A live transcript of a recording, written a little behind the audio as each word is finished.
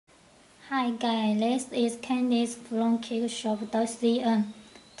Hi guys, this is Candice from kicksshop.cn.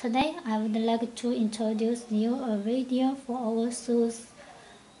 Today I would like to introduce you a video for our shoes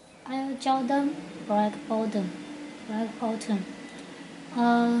Air Jordan Black Bottom.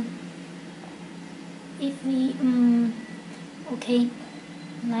 Uh, if we okay,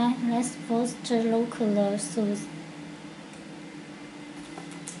 let's first look the shoes.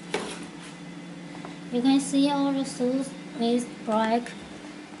 You can see all the shoes with black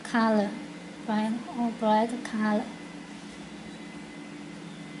color.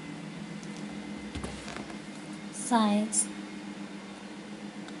 Sides.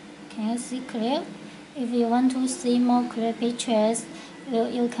 Can you see clear? If you want to see more clear pictures,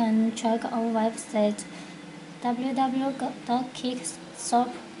 you can check our website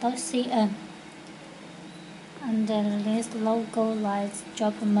www.kickshop.cn, and this logo lies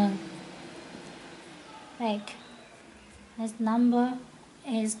Japan. Back. This number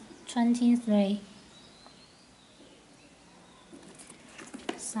is 23.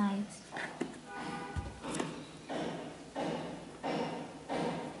 Size.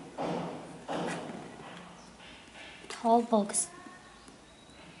 Tall box.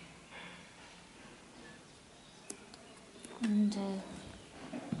 And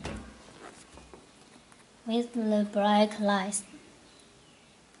with the black lights.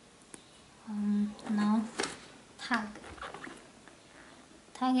 Now tag.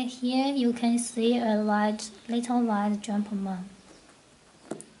 Here you can see a little white Jumpman.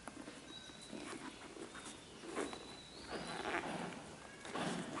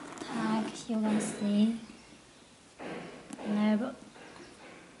 Tag you can see label.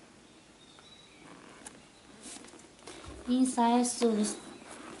 Inside shoes.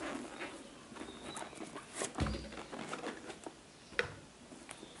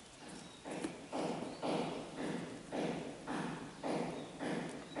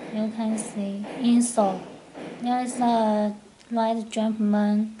 You can see insole. There is a white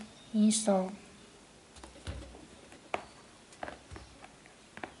Jumpman insole.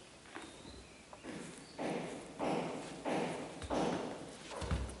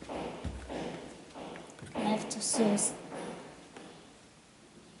 Left shoes.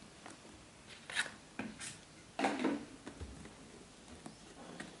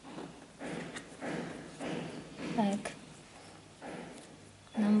 Back.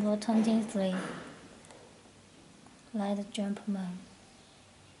 Number 23. Light Jumpman.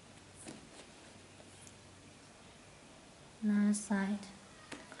 Another side.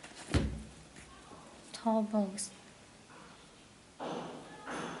 Tall box.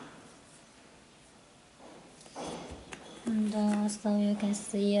 And also you can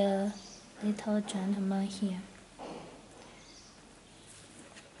see a little gentleman here.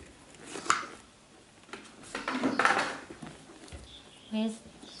 With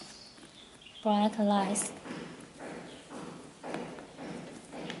black lights.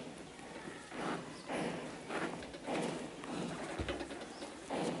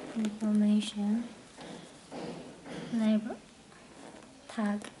 Information. Label.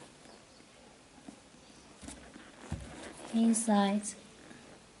 Tag. Inside.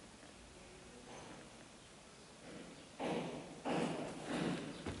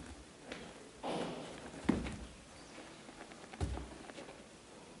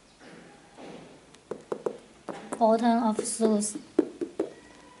 Bottom of shoes.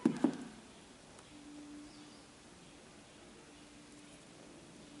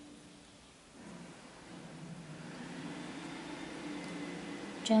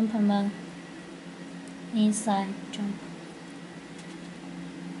 Jumpman. Inside jump.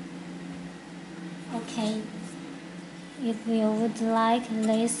 Okay. If you would like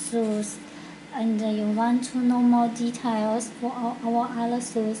these shoes and you want to know more details for our other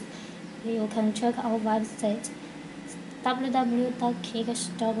shoes, you can check our website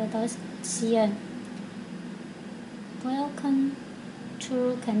www.kickshop.cn. Welcome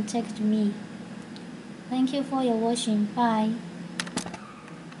to contact me. Thank you for your watching. Bye.